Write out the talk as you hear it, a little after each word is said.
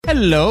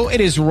Hello, it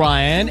is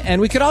Ryan,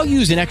 and we could all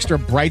use an extra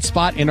bright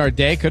spot in our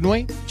day, couldn't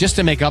we? Just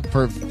to make up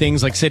for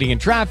things like sitting in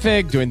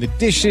traffic, doing the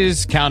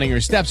dishes, counting your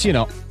steps, you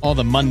know, all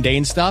the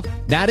mundane stuff.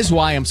 That is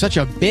why I'm such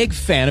a big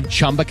fan of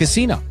Chumba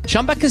Casino.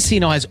 Chumba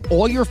Casino has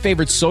all your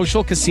favorite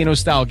social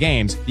casino-style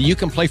games that you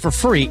can play for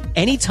free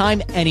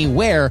anytime,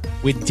 anywhere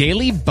with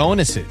daily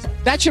bonuses.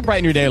 That should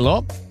brighten your day a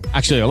little.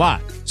 Actually, a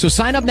lot. So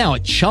sign up now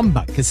at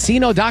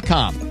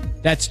ChumbaCasino.com.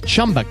 That's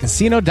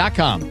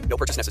ChumbaCasino.com. No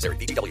purchase necessary.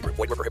 VGW Group.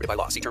 Void where prohibited by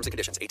law. See terms and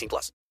conditions.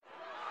 18+.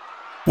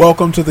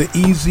 Welcome to the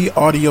Easy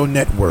Audio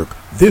Network.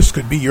 This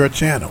could be your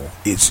channel.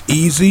 It's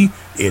easy,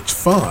 it's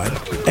fun,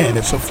 and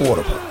it's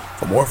affordable.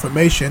 For more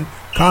information,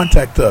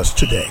 contact us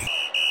today.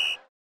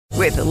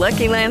 With the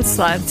Lucky Land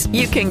Slots,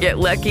 you can get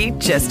lucky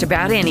just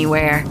about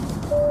anywhere.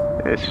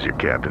 This is your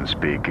captain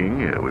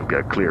speaking. We've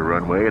got clear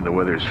runway and the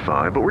weather's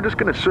fine, but we're just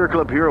going to circle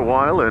up here a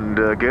while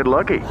and get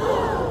lucky.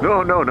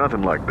 No,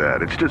 nothing like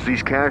that. It's just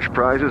these cash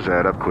prizes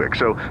add up quick.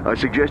 So I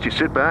suggest you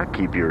sit back,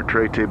 keep your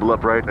tray table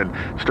upright, and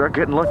start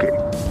getting lucky.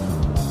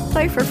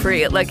 Play for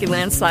free at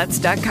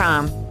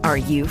LuckyLandSlots.com. Are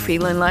you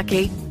feeling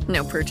lucky?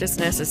 No purchase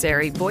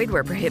necessary. Void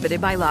where prohibited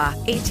by law.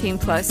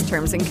 18+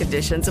 terms and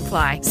conditions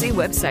apply. See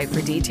website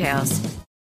for details.